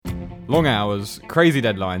Long hours, crazy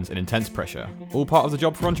deadlines, and intense pressure. All part of the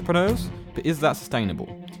job for entrepreneurs? But is that sustainable?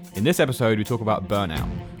 In this episode, we talk about burnout.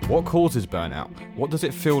 What causes burnout? What does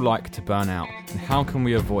it feel like to burn out? And how can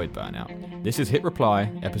we avoid burnout? This is Hit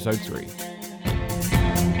Reply, Episode 3.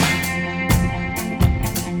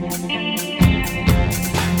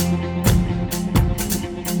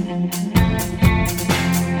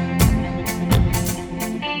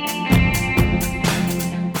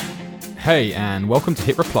 Hey, and welcome to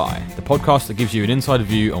Hit Reply, the podcast that gives you an inside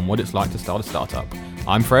view on what it's like to start a startup.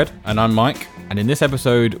 I'm Fred. And I'm Mike. And in this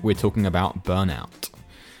episode, we're talking about burnout.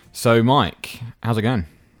 So, Mike, how's it going?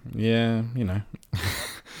 Yeah, you know.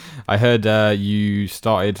 I heard you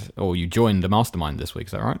joined the mastermind this week,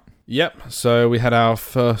 is that right? Yep, so we had our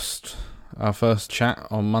first chat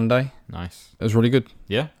on Monday. Nice. It was really good.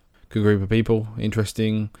 Yeah? Good group of people,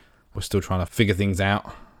 interesting. We're still trying to figure things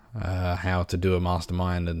out. How to do a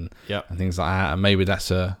mastermind and things like that, and maybe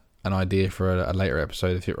that's an idea for a later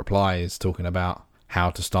episode if Hit Reply is talking about how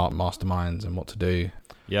to start masterminds and what to do.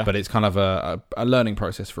 Yeah, but it's kind of a learning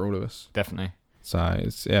process for all of us. Definitely. So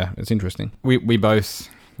it's interesting. We both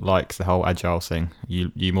like the whole agile thing.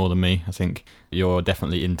 You more than me, I think. You're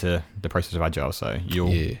definitely into the process of agile, so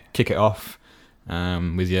you'll kick it off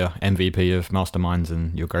with your MVP of masterminds,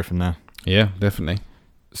 and you'll go from there. Yeah, definitely.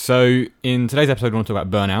 So, in today's episode, we want to talk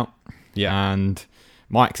about burnout. Yeah. And,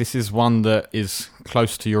 Mike, this is one that is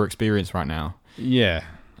close to your experience right now. Yeah.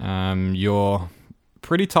 You're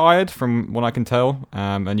pretty tired from what I can tell,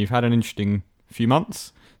 and you've had an interesting few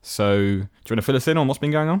months. So, do you want to fill us in on what's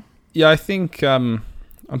been going on? Yeah, I think I'm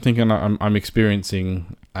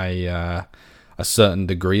experiencing a certain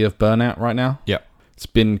degree of burnout right now. Yeah. It's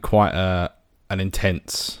been quite an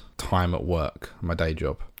intense time at work, my day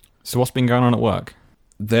job. So, what's been going on at work?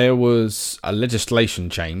 There was a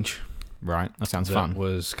legislation change. Right, that sounds fun. That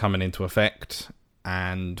was coming into effect,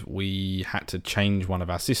 and we had to change one of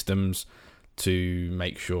our systems to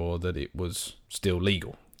make sure that it was still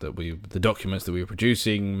legal, that the documents that we were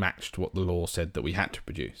producing matched what the law said that we had to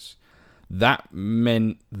produce. That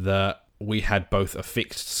meant that we had both a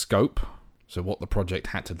fixed scope, so what the project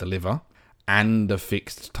had to deliver, and a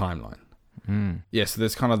fixed timeline. Yeah, so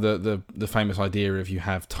there's kind of the famous idea of you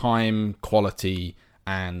have time, quality,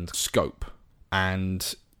 and scope,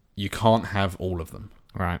 and you can't have all of them.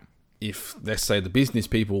 Right. If, let's say, the business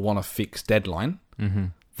people want a fixed deadline,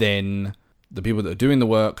 then the people that are doing the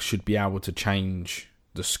work should be able to change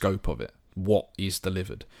the scope of it, what is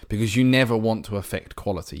delivered, because you never want to affect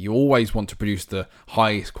quality. You always want to produce the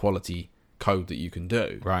highest quality code that you can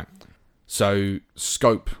do. Right. So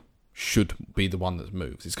scope should be the one that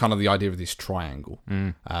moves. It's kind of the idea of this triangle,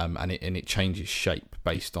 and it changes shape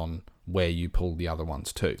based on where you pull the other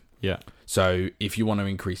ones to. Yeah. So if you want to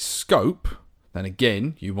increase scope, then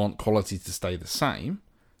again, you want quality to stay the same.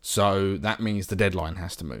 So that means the deadline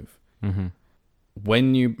has to move. Mm-hmm.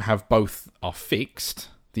 When you have both are fixed,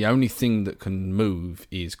 the only thing that can move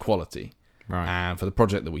is quality. Right. And for the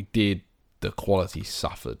project that we did, the quality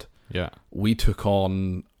suffered. Yeah. We took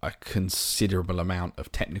on a considerable amount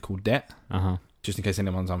of technical debt. Just in case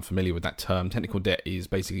anyone's unfamiliar with that term, technical debt is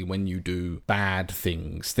basically when you do bad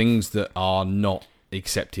things that are not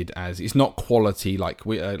accepted as, it's not quality, like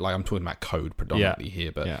I'm talking about code predominantly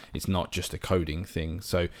here, but it's not just a coding thing.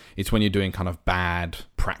 So it's when you're doing kind of bad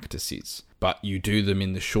practices, but you do them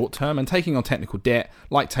in the short term. And taking on technical debt,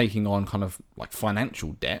 like taking on kind of like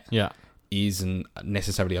financial debt, isn't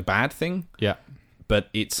necessarily a bad thing. Yeah. But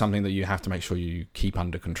it's something that you have to make sure you keep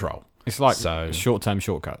under control. It's like short-term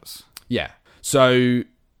shortcuts. Yeah. So,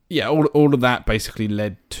 yeah, all of that basically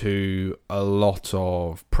led to a lot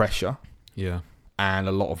of pressure. Yeah. And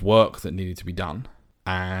a lot of work that needed to be done.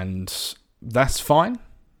 And that's fine.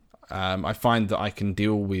 I find that I can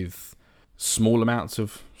deal with small amounts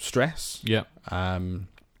of stress. Yeah.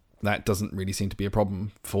 That doesn't really seem to be a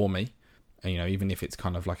problem for me. You know, even if it's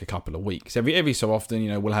kind of like a couple of weeks. Every so often, you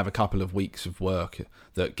know, we'll have a couple of weeks of work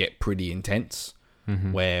that get pretty intense,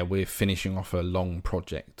 where we're finishing off a long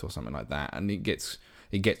project or something like that, and it gets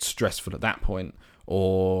stressful at that point.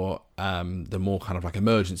 Or the more kind of like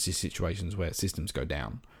emergency situations where systems go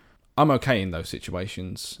down. I'm okay in those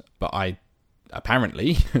situations, but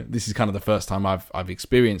apparently this is kind of the first time I've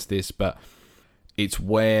experienced this, but it's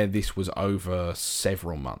where this was over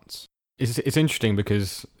several months. It's interesting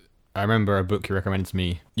because I remember a book you recommended to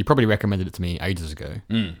me. You probably recommended it to me ages ago,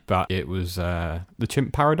 but it was The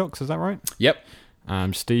Chimp Paradox. Is that right? Yep.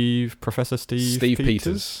 Professor Steve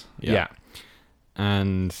Peters. Yeah.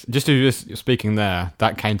 And just speaking there,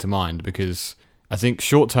 that came to mind because I think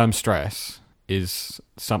short-term stress is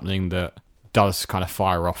something that does kind of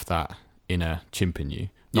fire off that inner chimp in you.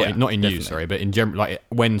 Not in you, definitely. sorry, but in general, like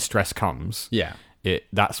when stress comes, Yeah.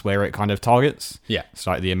 that's where it kind of targets. Yeah. It's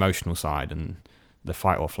like the emotional side and the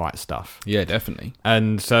fight or flight stuff. Yeah, definitely.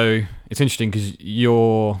 And so it's interesting because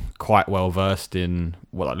you're quite well versed in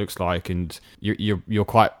what that looks like, and you're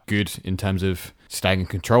quite good in terms of staying in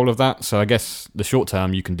control of that. So I guess the short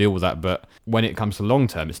term you can deal with that, but when it comes to long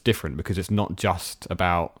term, it's different because it's not just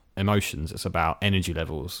about emotions, it's about energy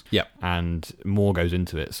levels. Yep. And more goes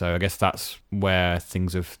into it. So I guess that's where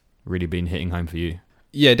things have really been hitting home for you.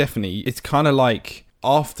 Yeah, definitely. It's kind of like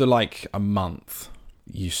after like a month,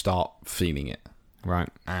 you start feeling it. Right.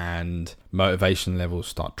 And motivation levels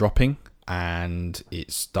start dropping, and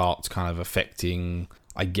it starts kind of affecting,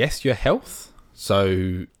 I guess, your health.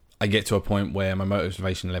 So I get to a point where my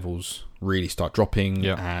motivation levels really start dropping,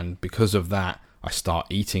 and because of that, I start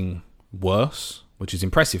eating worse, which is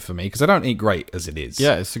impressive for me because I don't eat great as it is.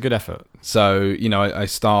 Yeah, it's a good effort. So, you know, I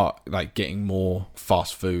start like getting more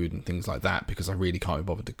fast food and things like that because I really can't be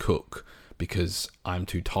bothered to cook, because I'm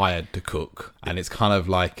too tired to cook. And it's kind of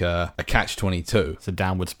like a catch-22. It's a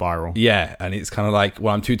downward spiral. Yeah, and it's kind of like,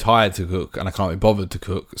 well, I'm too tired to cook and I can't be bothered to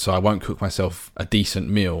cook, so I won't cook myself a decent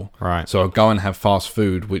meal. Right. So I'll go and have fast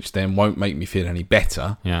food, which then won't make me feel any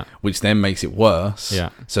better. Yeah. Which then makes it worse. Yeah.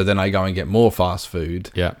 So then I go and get more fast food.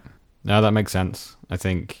 Yeah. No, that makes sense. I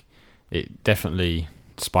think it definitely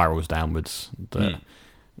spirals downwards. That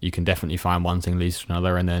you can definitely find one thing leads to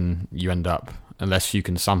another, and then you end up, unless you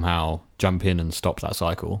can somehow jump in and stop that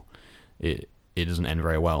cycle, it doesn't end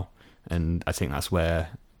very well. And I think that's where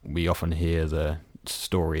we often hear the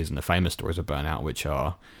stories and the famous stories of burnout, which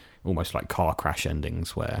are almost like car crash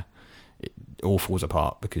endings where it all falls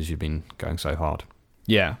apart because you've been going so hard.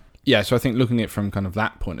 Yeah. Yeah, so I think looking at it from kind of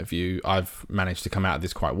that point of view, I've managed to come out of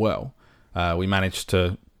this quite well. We managed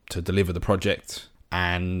to deliver the project,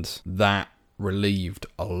 and that relieved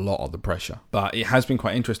a lot of the pressure. But it has been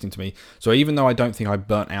quite interesting to me. So even though I don't think I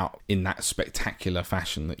burnt out in that spectacular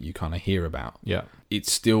fashion that you kind of hear about,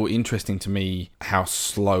 it's still interesting to me how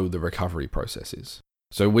slow the recovery process is.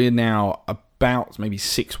 So we're now about maybe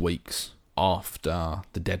 6 weeks after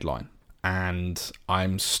the deadline, and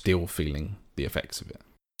I'm still feeling the effects of it.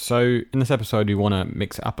 So in this episode, we want to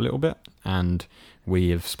mix it up a little bit, and we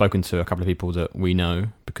have spoken to a couple of people that we know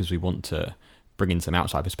because we want to bring in some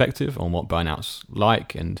outside perspective on what burnout's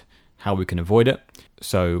like and how we can avoid it.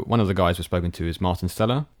 So one of the guys we've spoken to is Martin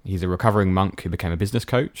Steller. He's a recovering monk who became a business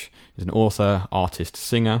coach. He's an author, artist,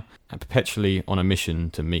 singer, and perpetually on a mission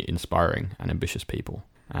to meet inspiring and ambitious people.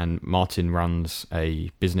 And Martin runs a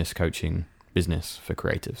business coaching business for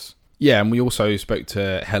creatives. Yeah, and we also spoke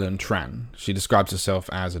to Helen Tran. She describes herself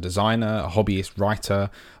as a designer, a hobbyist writer,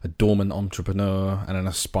 a dormant entrepreneur, and an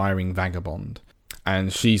aspiring vagabond.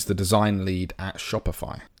 And she's the design lead at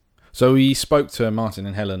Shopify. So we spoke to Martin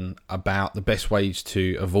and Helen about the best ways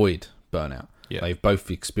to avoid burnout. Yeah. They've both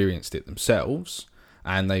experienced it themselves,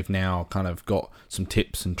 and they've now kind of got some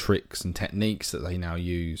tips and tricks and techniques that they now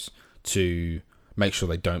use to make sure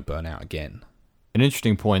they don't burn out again. An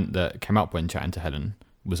interesting point that came up when chatting to Helen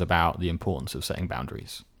was about the importance of setting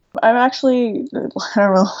boundaries. I'm actually, I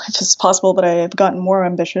don't know if it's possible, but I've gotten more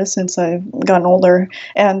ambitious since I've gotten older.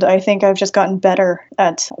 And I think I've just gotten better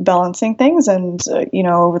at balancing things. And,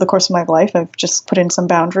 over the course of my life, I've just put in some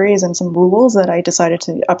boundaries and some rules that I decided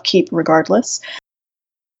to upkeep regardless.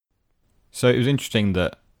 So it was interesting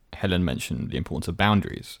that Helen mentioned the importance of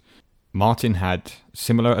boundaries. Martin had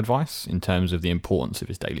similar advice in terms of the importance of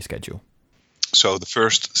his daily schedule. So the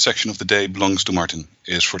first section of the day belongs to Martin,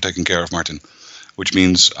 is for taking care of Martin, which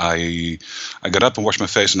means I get up and wash my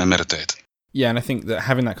face and I meditate. Yeah, and I think that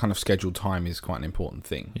having that kind of scheduled time is quite an important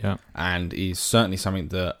thing. Yeah. And is certainly something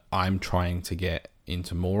that I'm trying to get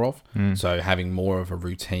into more of. So having more of a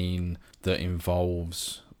routine that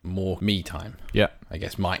involves more me time. Yeah. I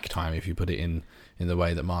guess mic time, if you put it in the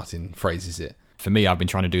way that Martin phrases it. For me, I've been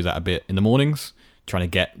trying to do that a bit in the mornings, trying to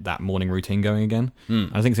get that morning routine going again.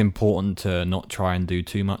 And I think it's important to not try and do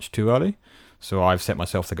too much too early. So I've set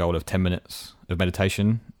myself the goal of 10 minutes of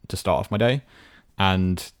meditation to start off my day.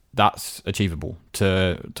 And that's achievable.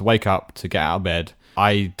 To wake up, to get out of bed.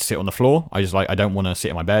 I sit on the floor. I don't want to sit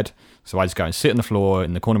in my bed. So I just go and sit on the floor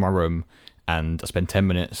in the corner of my room, and I spend 10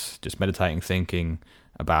 minutes just meditating, thinking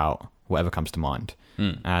about whatever comes to mind.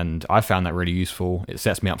 And I found that really useful. It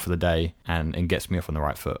sets me up for the day and gets me off on the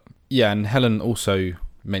right foot. Yeah, and Helen also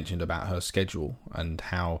mentioned about her schedule and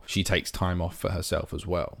how she takes time off for herself as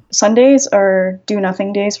well. Sundays are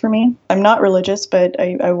do-nothing days for me. I'm not religious, but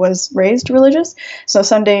I was raised religious. So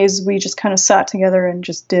Sundays, we just kind of sat together and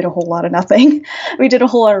just did a whole lot of nothing. We did a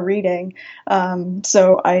whole lot of reading.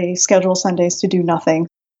 So I schedule Sundays to do nothing.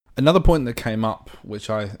 Another point that came up, which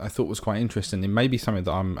I thought was quite interesting, and maybe something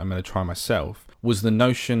that I'm going to try myself, was the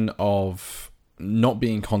notion of not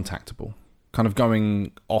being contactable, kind of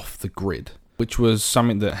going off the grid, which was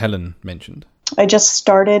something that Helen mentioned. I just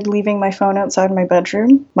started leaving my phone outside my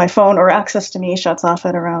bedroom. My phone, or access to me, shuts off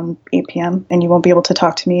at around 8 p.m. and you won't be able to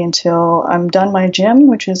talk to me until I'm done my gym,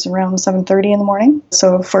 which is around 7:30 in the morning.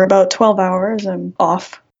 So for about 12 hours, I'm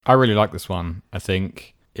off. I really like this one. I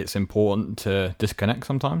think it's important to disconnect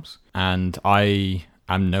sometimes, and I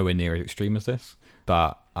am nowhere near as extreme as this,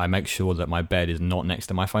 but I make sure that my bed is not next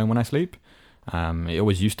to my phone when I sleep. It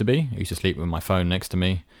always used to be. I used to sleep with my phone next to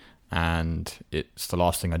me, and it's the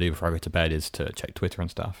last thing I do before I go to bed is to check Twitter and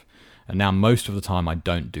stuff. And now most of the time I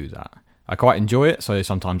don't do that. I quite enjoy it, so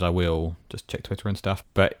sometimes I will just check Twitter and stuff,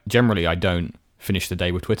 but generally I don't finish the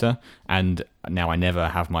day with Twitter, and now I never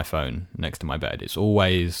have my phone next to my bed. It's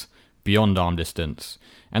always beyond arm distance,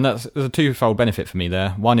 and there's a twofold benefit for me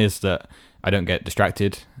there. One is that I don't get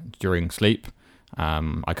distracted during sleep.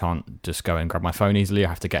 I can't just go and grab my phone easily. I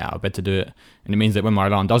have to get out of bed to do it, and it means that when my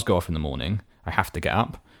alarm does go off in the morning, I have to get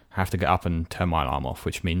up. I have to get up and turn my alarm off,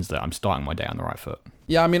 which means that I'm starting my day on the right foot.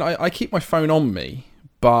 Yeah, I mean, I keep my phone on me,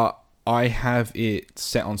 but I have it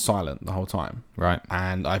set on silent the whole time. Right.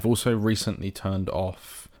 And I've also recently turned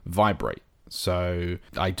off vibrate, so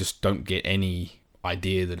I just don't get any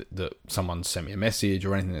idea that someone sent me a message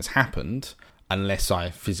or anything that's happened unless I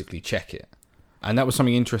physically check it. And that was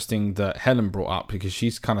something interesting that Helen brought up, because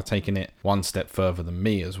she's kind of taken it one step further than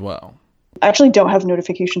me as well. I actually don't have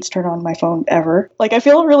notifications turned on my phone ever. Like, I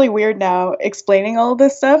feel really weird now explaining all of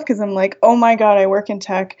this stuff, because I'm like, oh my God, I work in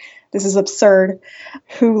tech. This is absurd.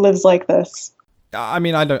 Who lives like this? I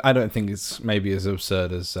mean, I don't think it's maybe as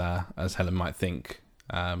absurd as Helen might think.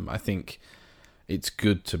 I think it's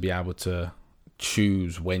good to be able to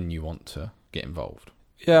choose when you want to get involved.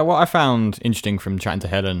 Yeah, what I found interesting from chatting to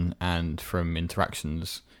Helen and from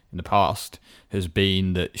interactions in the past has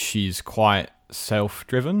been that she's quite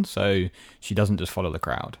self-driven, so she doesn't just follow the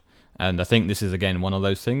crowd. And I think this is, again, one of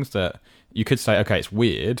those things that you could say, okay, it's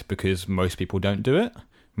weird because most people don't do it.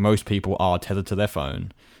 Most people are tethered to their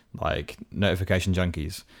phone, like notification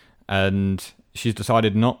junkies. And she's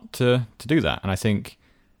decided not to do that. And I think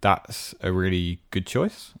that's a really good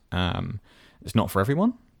choice. It's not for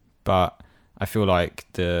everyone, but I feel like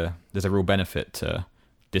there's a real benefit to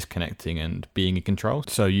disconnecting and being in control,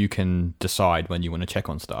 so you can decide when you want to check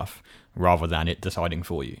on stuff rather than it deciding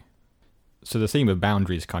for you. So the theme of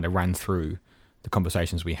boundaries kind of ran through the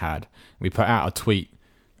conversations we had. We put out a tweet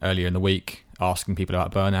earlier in the week asking people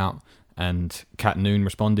about burnout, and Kat Noon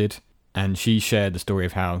responded, and she shared the story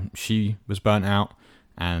of how she was burnt out,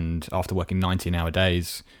 and after working 19-hour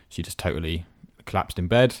days, she just totally collapsed in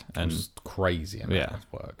bed and just crazy amount of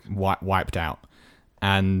work, wiped out.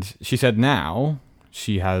 And she said now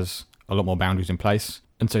she has a lot more boundaries in place,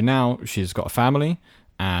 and so now she's got a family,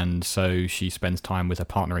 and so she spends time with her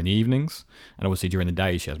partner in the evenings, and obviously during the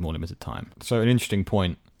day she has more limited time. So an interesting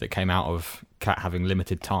point that came out of Kat having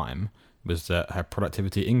limited time was that her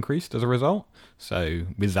productivity increased as a result. So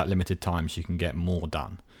with that limited time she can get more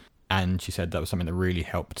done, and she said that was something that really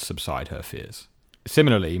helped subside her fears.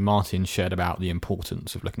 Similarly, Martin shared about the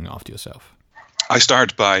importance of looking after yourself. I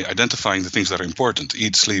start by identifying the things that are important: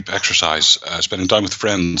 eat, sleep, exercise, spending time with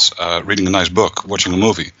friends, reading a nice book, watching a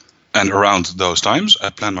movie. And around those times,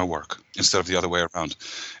 I plan my work instead of the other way around.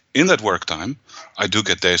 In that work time, I do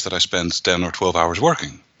get days that I spend 10 or 12 hours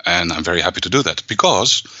working. And I'm very happy to do that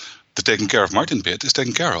because the taking care of Martin bit is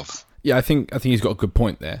taken care of. Yeah, I think he's got a good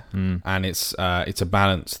point there. And it's a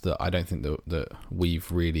balance that I don't think that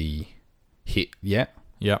we've really hit yet.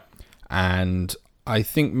 Yeah. And I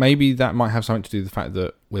think maybe that might have something to do with the fact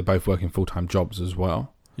that we're both working full-time jobs as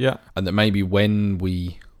well. Yeah. And that maybe when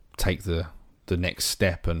we take the next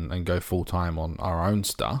step and go full-time on our own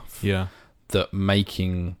stuff, that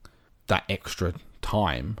making that extra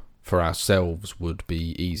time for ourselves would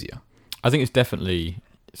be easier. I think it's definitely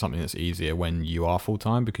something that's easier when you are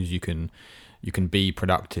full-time, because you can be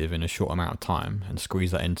productive in a short amount of time and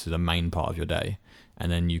squeeze that into the main part of your day, and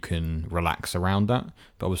then you can relax around that.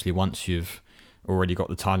 But obviously once you've already got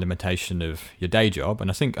the time limitation of your day job, and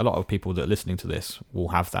I think a lot of people that are listening to this will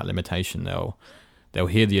have that limitation, they'll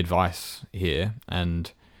hear the advice here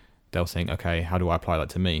and they'll think, okay, how do I apply that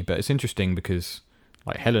to me? But it's interesting because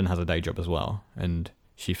like Helen has a day job as well, and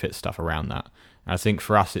she fits stuff around that. And I think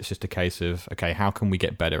for us, it's just a case of, okay, how can we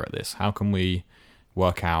get better at this? How can we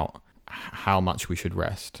work out how much we should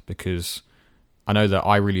rest? Because I know that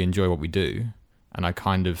I really enjoy what we do, and I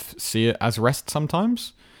kind of see it as rest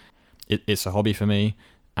sometimes. It's a hobby for me,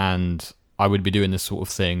 and I would be doing this sort of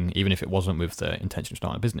thing even if it wasn't with the intention of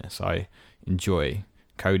starting a business. I enjoy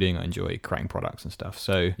coding, I enjoy creating products and stuff.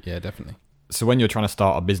 So Yeah, definitely. So when you're trying to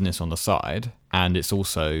start a business on the side, and it's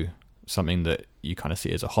also something that you kind of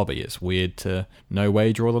see as a hobby, it's weird to know where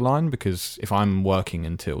you draw the line, because if I'm working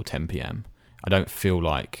until 10 p.m, I don't feel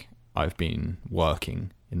like I've been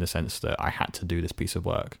working in the sense that I had to do this piece of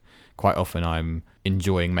work. Quite often I'm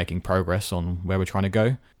enjoying making progress on where we're trying to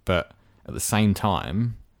go, but at the same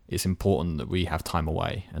time, it's important that we have time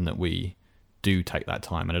away and that we do take that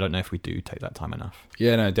time. And I don't know if we do take that time enough.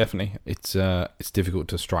 Yeah, no, definitely. It's difficult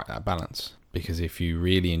to strike that balance, because if you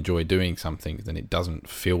really enjoy doing something, then it doesn't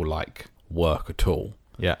feel like work at all.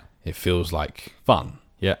 Yeah. It feels like fun.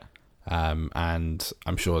 Yeah. And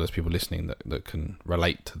I'm sure there's people listening that can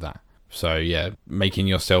relate to that. So yeah, making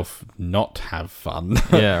yourself not have fun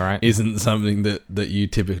right. isn't something that you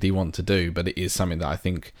typically want to do, but it is something that I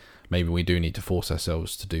think maybe we do need to force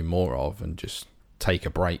ourselves to do more of, and just take a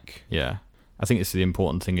break. Yeah. I think it's the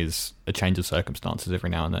important thing is a change of circumstances every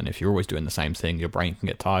now and then. If you're always doing the same thing, your brain can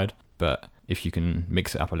get tired. But if you can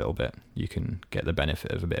mix it up a little bit, you can get the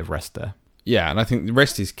benefit of a bit of rest there. Yeah, and I think the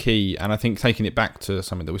rest is key. And I think taking it back to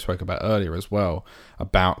something that we spoke about earlier as well,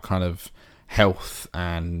 about kind of health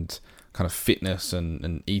and kind of fitness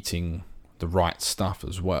and eating the right stuff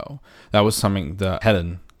as well. That was something that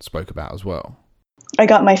Helen spoke about as well. I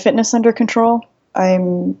got my fitness under control.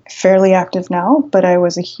 I'm fairly active now, but I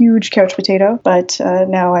was a huge couch potato. But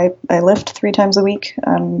now I lift 3 times a week.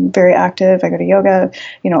 I'm very active. I go to yoga,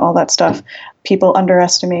 all that stuff. People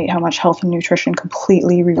underestimate how much health and nutrition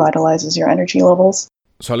completely revitalizes your energy levels.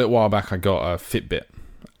 So a little while back, I got a Fitbit,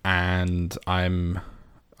 and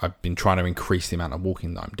I've been trying to increase the amount of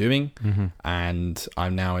walking that I'm doing, and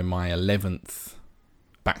I'm now in my 11th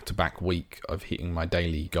back-to-back week of hitting my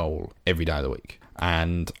daily goal every day of the week.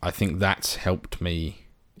 And I think that's helped me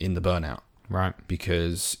in the burnout. Right.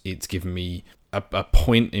 Because it's given me a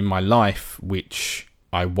point in my life which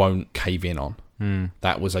I won't cave in on.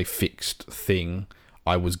 That was a fixed thing.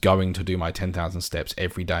 I was going to do my 10,000 steps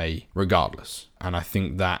every day regardless. And I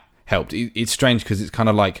think that helped. It's strange because it's kind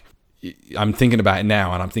of like, I'm thinking about it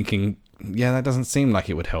now and I'm thinking, yeah, that doesn't seem like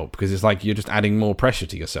it would help, because it's like you're just adding more pressure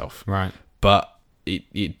to yourself. Right. But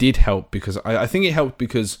it did help, because I think it helped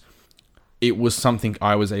because it was something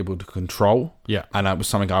I was able to control. Yeah. And it was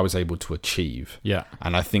something I was able to achieve. Yeah.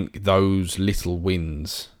 And I think those little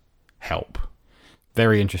wins help.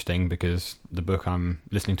 Very interesting, because the book I'm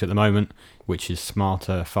listening to at the moment, which is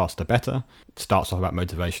Smarter, Faster, Better, starts off about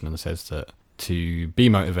motivation and says that to be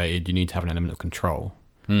motivated, you need to have an element of control.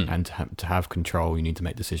 And to have control, you need to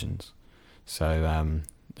make decisions. So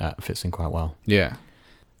that fits in quite well. Yeah.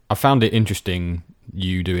 I found it interesting,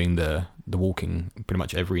 you doing the walking pretty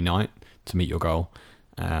much every night to meet your goal,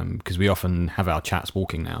 because we often have our chats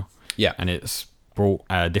walking now. Yeah. And it's brought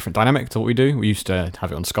a different dynamic to what we do. We used to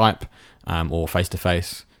have it on Skype or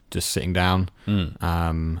face-to-face, just sitting down.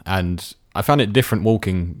 And I found it different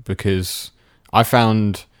walking, because I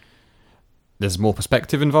found there's more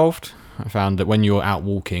perspective involved. I found that when you're out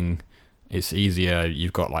walking, it's easier.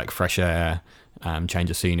 You've got like fresh air,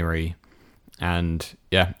 change of scenery. And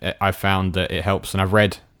yeah, I found that it helps. And I've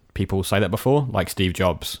read people say that before, like Steve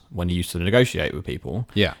Jobs, when he used to negotiate with people,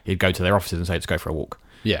 he'd go to their offices and say, let's go for a walk.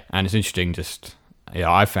 Yeah. And it's interesting,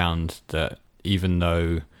 I found that even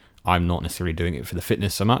though I'm not necessarily doing it for the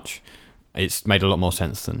fitness so much, it's made a lot more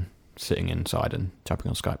sense than sitting inside and jumping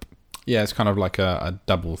on Skype. Yeah, it's kind of like a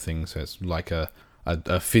double thing. So it's like a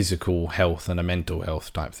physical health and a mental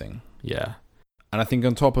health type thing. Yeah. And I think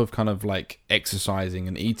on top of kind of like exercising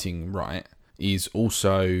and eating right is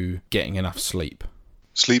also getting enough sleep.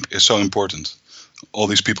 Sleep is so important. All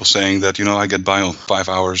these people saying that, I get by on 5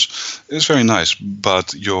 hours. It's very nice,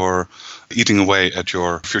 but you're eating away at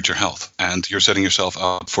your future health, and you're setting yourself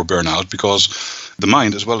up for burnout, because the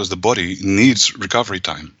mind as well as the body needs recovery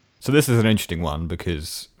time. So this is an interesting one,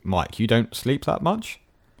 because Mike, you don't sleep that much?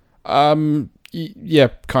 Yeah,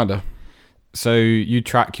 kind of. So you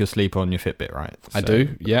track your sleep on your Fitbit, right? I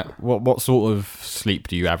do, yeah. What sort of sleep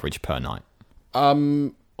do you average per night?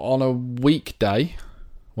 On a weekday,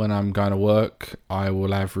 when I'm going to work, I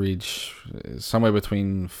will average somewhere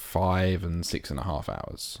between 5 and 6.5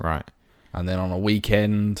 hours. Right. And then on a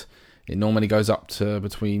weekend, it normally goes up to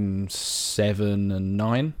between 7 and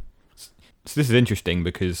 9. So this is interesting,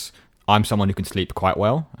 because I'm someone who can sleep quite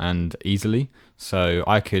well and easily. So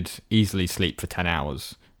I could easily sleep for 10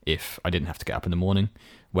 hours if I didn't have to get up in the morning.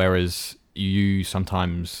 Whereas you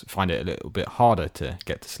sometimes find it a little bit harder to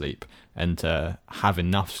get to sleep and to have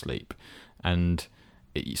enough sleep. And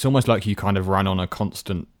it's almost like you kind of run on a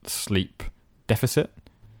constant sleep deficit.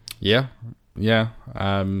 Yeah.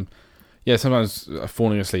 Sometimes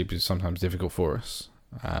falling asleep is sometimes difficult for us.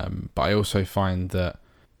 But I also find that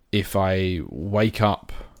if I wake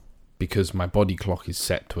up because my body clock is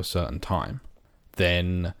set to a certain time,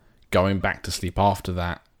 then going back to sleep after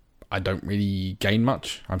that, I don't really gain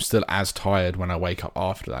much. I'm still as tired when I wake up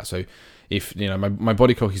after that. So if, my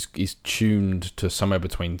body clock is tuned to somewhere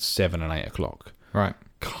between 7 and 8 o'clock. Right.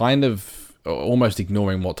 Kind of almost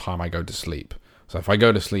ignoring what time I go to sleep. So if I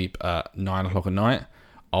go to sleep at 9 o'clock at night,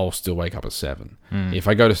 I'll still wake up at 7. If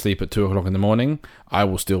I go to sleep at 2 o'clock in the morning, I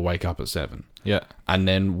will still wake up at 7. Yeah. And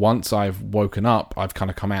then once I've woken up, I've kind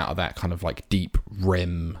of come out of that kind of like deep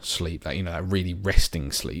REM sleep, that, that really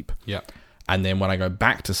resting sleep. Yeah. And then when I go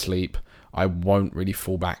back to sleep, I won't really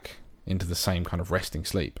fall back into the same kind of resting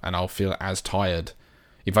sleep, and I'll feel as tired.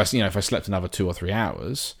 If I slept another 2 or 3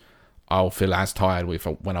 hours, I'll feel as tired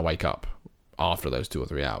when I wake up after those 2 or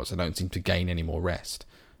 3 hours. I don't seem to gain any more rest.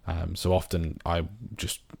 So often I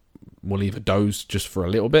just will either doze just for a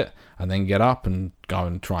little bit and then get up and go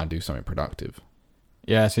and try and do something productive.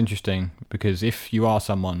 Yeah, it's interesting because if you are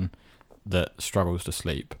someone that struggles to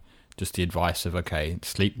sleep, just the advice of, okay,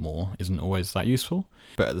 sleep more isn't always that useful.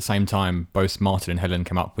 But at the same time, both Martin and Helen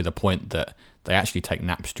come up with a point that they actually take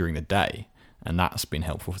naps during the day, and that's been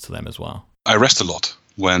helpful to them as well. I rest a lot.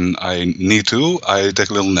 When I need to, I take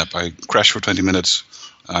a little nap. I crash for 20 minutes.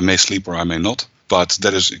 I may sleep or I may not, but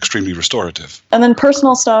that is extremely restorative. And then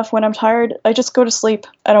personal stuff, when I'm tired, I just go to sleep.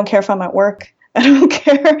 I don't care if I'm at work. I don't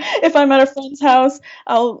care if I'm at a friend's house.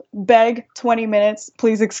 I'll beg 20 minutes.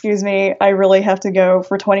 Please excuse me. I really have to go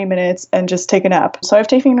for 20 minutes and just take a nap. So I've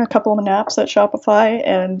taken a couple of naps at Shopify,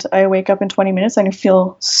 and I wake up in 20 minutes and I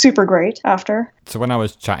feel super great after. So when I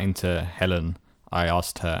was chatting to Helen, I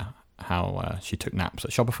asked her how she took naps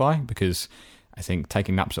at Shopify, because I think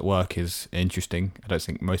taking naps at work is interesting. I don't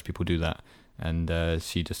think most people do that. And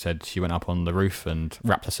she just said she went up on the roof and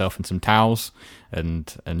wrapped herself in some towels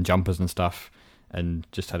and jumpers and stuff, and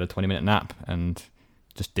just had a 20-minute nap and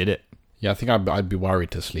just did it. Yeah, I think I'd be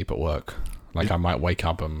worried to sleep at work. Like I might wake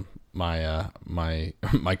up and my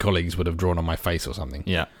colleagues would have drawn on my face or something.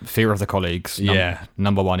 Yeah, fear of the colleagues.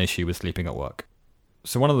 Number one issue with sleeping at work.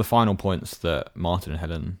 So one of the final points that Martin and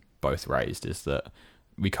Helen both raised is that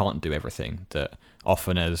we can't do everything. That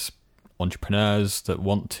often as entrepreneurs that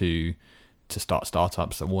want to start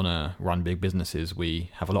startups, that want to run big businesses, we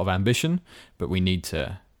have a lot of ambition, but we need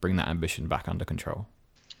to bring that ambition back under control.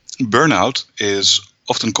 Burnout is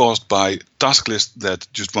often caused by task lists that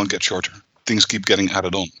just won't get shorter. Things keep getting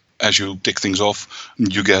added on. As you tick things off,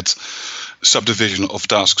 you get subdivision of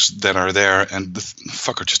tasks that are there, and the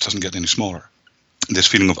fucker just doesn't get any smaller. This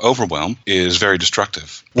feeling of overwhelm is very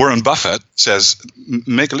destructive. Warren Buffett says,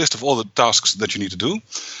 make a list of all the tasks that you need to do,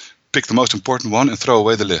 pick the most important one, and throw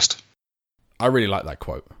away the list. I really like that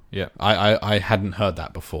quote. Yeah, I hadn't heard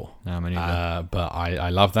that before. No, me neither. But I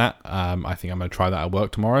love that. I think I'm going to try that at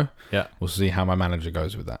work tomorrow. Yeah, we'll see how my manager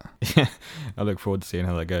goes with that. Yeah, I look forward to seeing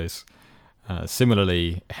how that goes.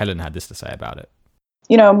 Similarly, Helen had this to say about it.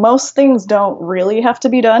 Most things don't really have to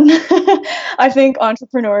be done. I think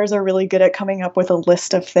entrepreneurs are really good at coming up with a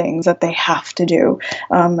list of things that they have to do.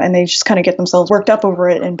 And they just kind of get themselves worked up over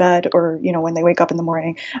it in bed, or, when they wake up in the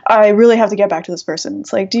morning. I really have to get back to this person.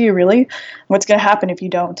 It's like, do you really? What's going to happen if you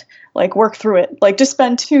don't? Like, work through it. Like, just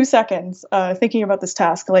spend 2 seconds thinking about this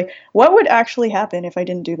task. Like, what would actually happen if I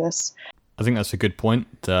didn't do this? I think that's a good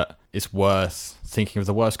point, that it's worth thinking of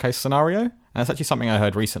the worst case scenario. And that's actually something I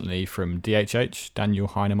heard recently from DHH, Daniel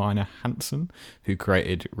Heinemeier Hansen, who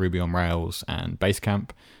created Ruby on Rails and Basecamp,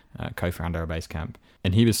 co-founder of Basecamp.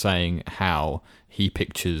 And he was saying how he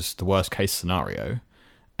pictures the worst case scenario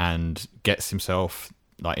and gets himself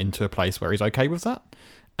into a place where he's okay with that,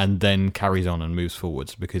 and then carries on and moves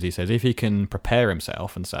forwards. Because he says if he can prepare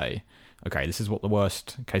himself and say, okay, this is what the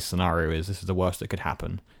worst case scenario is, this is the worst that could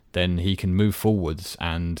happen, then he can move forwards,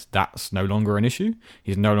 and that's no longer an issue.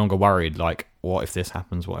 He's no longer worried, what if this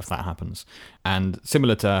happens, what if that happens? And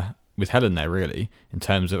similar to with Helen there, really, in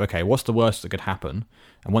terms of, okay, what's the worst that could happen?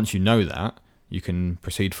 And once you know that, you can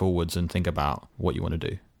proceed forwards and think about what you want to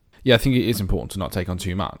do. Yeah, I think it is important to not take on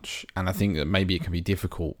too much. And I think that maybe it can be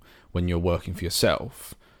difficult when you're working for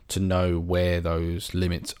yourself to know where those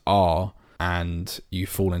limits are, and you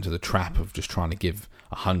fall into the trap of just trying to give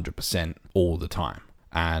 100% all the time.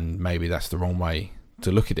 And maybe that's the wrong way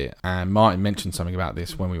to look at it. And Martin mentioned something about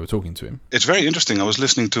this when we were talking to him. It's very interesting. I was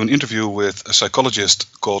listening to an interview with a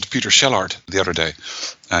psychologist called Peter Shellard the other day.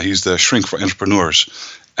 He's the shrink for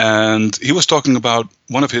entrepreneurs. And he was talking about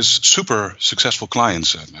one of his super successful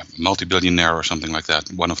clients, a multi-billionaire or something like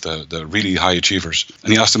that, one of the really high achievers.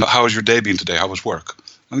 And he asked him, how has your day been today? How was work?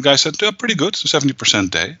 And the guy said, yeah, pretty good, 70%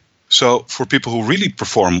 day. So for people who really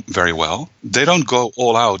perform very well, they don't go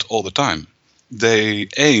all out all the time. they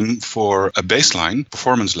aim for a baseline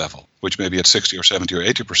performance level, which may be at 60 or 70 or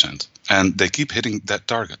 80%, and they keep hitting that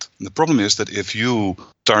target. And the problem is that if you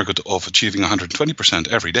target of achieving 120%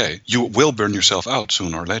 every day, you will burn yourself out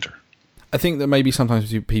sooner or later. I think that maybe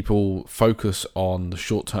sometimes people focus on the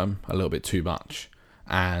short term a little bit too much,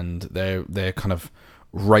 and they're kind of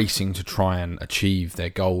racing to try and achieve their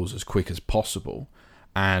goals as quick as possible.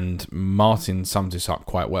 And Martin sums this up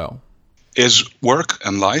quite well. Is work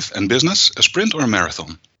and life and business a sprint or a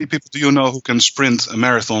marathon? People do you know who can sprint a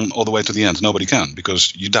marathon all the way to the end? Nobody can,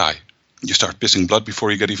 because you die. You start pissing blood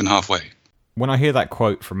before you get even halfway. When I hear that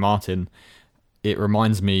quote from Martin, it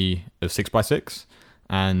reminds me of 6x6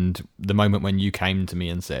 and the moment when you came to me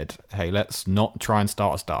and said, hey, let's not try and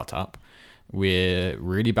start a startup. We're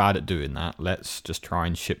really bad at doing that. Let's just try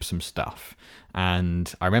and ship some stuff.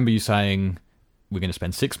 And I remember you saying, we're going to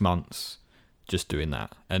spend 6 months just doing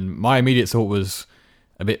that. And my immediate thought was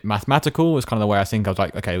a bit mathematical. Was kind of the way I think. I was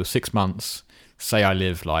like, okay, it was 6 months. Say I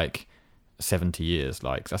live like 70 years.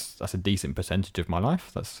 Like that's a decent percentage of my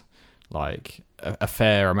life. That's like a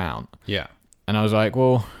fair amount. Yeah. And I was like,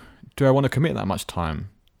 well, do I want to commit that much time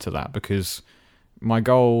to that? Because my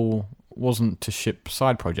goal wasn't to ship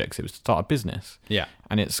side projects. It was to start a business. Yeah.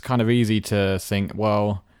 And it's kind of easy to think,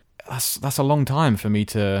 well, that's a long time for me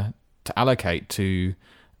to allocate to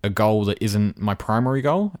a goal that isn't my primary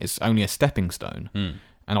goal. It's only a stepping stone.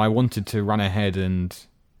 And I wanted to run ahead and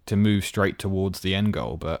to move straight towards the end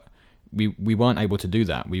goal, but we weren't able to do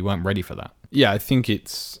that. We weren't ready for that. Yeah, I think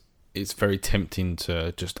it's very tempting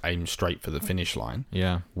to just aim straight for the finish line.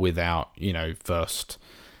 Yeah. Without, first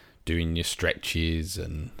doing your stretches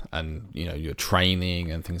and your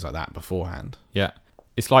training and things like that beforehand. Yeah.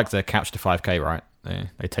 It's like the Couch to 5K, right?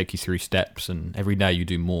 They take you through steps, and every day you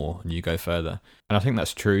do more and you go further. And I think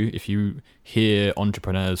that's true. If you hear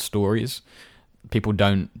entrepreneurs' stories, people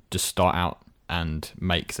don't just start out and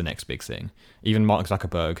make the next big thing. Even Mark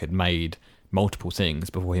Zuckerberg had made multiple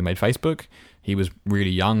things before he made Facebook. He was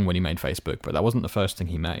really young when he made Facebook, but that wasn't the first thing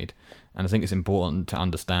he made. And I think it's important to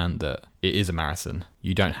understand that it is a marathon.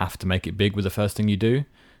 You don't have to make it big with the first thing you do.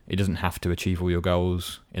 It doesn't have to achieve all your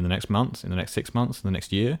goals in the next month, in the next 6 months, in the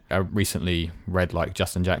next year. I recently read like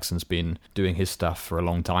Justin Jackson's been doing his stuff for a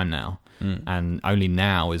long time now. And only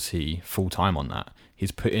now is he full-time on that.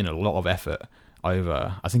 He's put in a lot of effort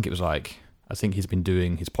over, I think he's been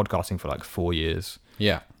doing his podcasting for like 4 years.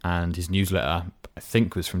 Yeah. And his newsletter, I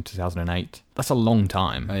think, was from 2008. That's a long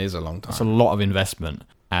time. That is a long time. That's a lot of investment.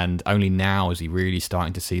 And only now is he really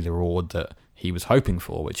starting to see the reward that he was hoping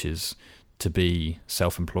for, which is to be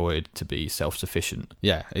self-employed, to be self-sufficient.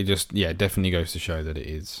 Yeah, it definitely goes to show that it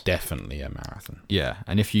is definitely a marathon. Yeah,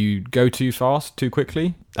 and if you go too fast, too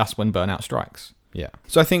quickly, that's when burnout strikes. Yeah.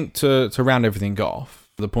 So I think to round everything off,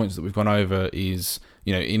 the points that we've gone over is,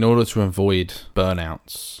 in order to avoid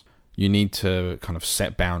burnouts, you need to kind of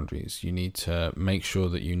set boundaries. You need to make sure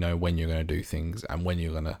that you know when you're going to do things and when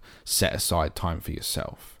you're going to set aside time for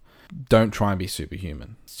yourself. Don't try and be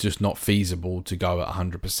superhuman. It's just not feasible to go at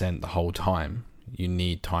 100% the whole time. You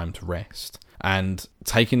need time to rest. And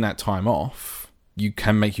taking that time off, you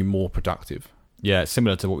can make you more productive. Yeah, it's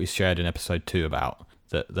similar to what we shared in episode 2 about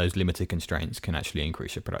that those limited constraints can actually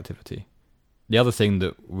increase your productivity. The other thing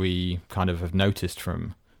that we kind of have noticed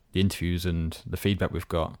from the interviews and the feedback we've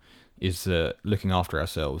got is that looking after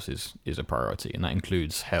ourselves is a priority. And that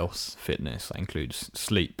includes health, fitness, that includes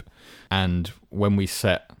sleep. And when we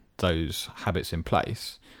set those habits in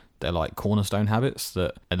place, they're like cornerstone habits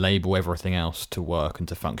that enable everything else to work and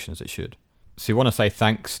to function as it should. So we want to say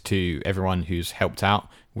thanks to everyone who's helped out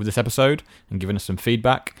with this episode and given us some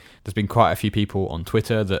feedback. There's been quite a few people on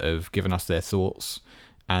Twitter that have given us their thoughts.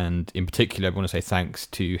 And in particular, I want to say thanks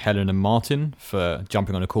to Helen and Martin for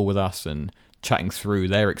jumping on a call with us and chatting through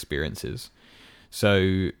their experiences.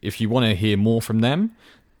 So if you want to hear more from them,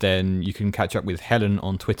 then you can catch up with Helen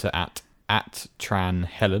on Twitter at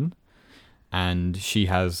 @tranhelen, and she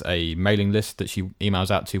has a mailing list that she emails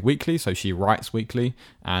out to weekly, so she writes weekly,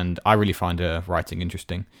 and I really find her writing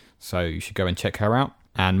interesting, so you should go and check her out.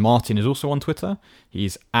 And Martin is also on Twitter.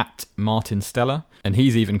 He's @MartinSteller, and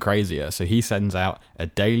he's even crazier. So he sends out a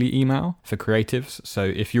daily email for creatives. So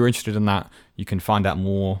if you're interested in that, you can find out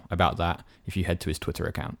more about that if you head to his Twitter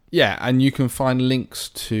account. Yeah, and you can find links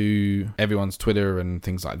to everyone's Twitter and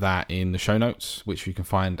things like that in the show notes, which you can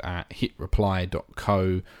find at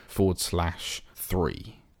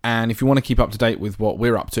hitreply.co/3. And if you want to keep up to date with what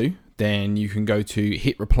we're up to, then you can go to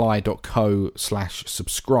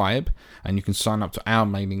hitreply.co/subscribe, and you can sign up to our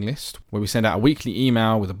mailing list, where we send out a weekly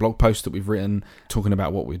email with a blog post that we've written talking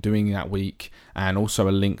about what we're doing that week, and also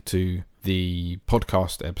a link to the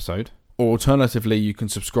podcast episode. Or alternatively, you can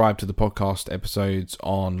subscribe to the podcast episodes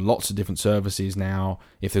on lots of different services now.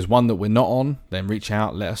 If there's one that we're not on, then reach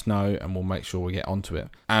out, let us know, and we'll make sure we get onto it.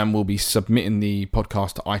 And we'll be submitting the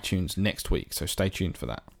podcast to iTunes next week, so stay tuned for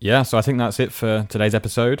that. Yeah, so I think that's it for today's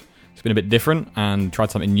episode. It's been a bit different and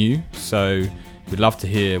tried something new, so we'd love to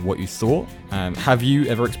hear what you thought. Have you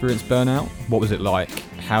ever experienced burnout? What was it like?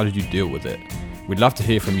 How did you deal with it? We'd love to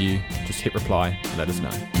hear from you. Just hit reply and let us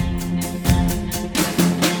know.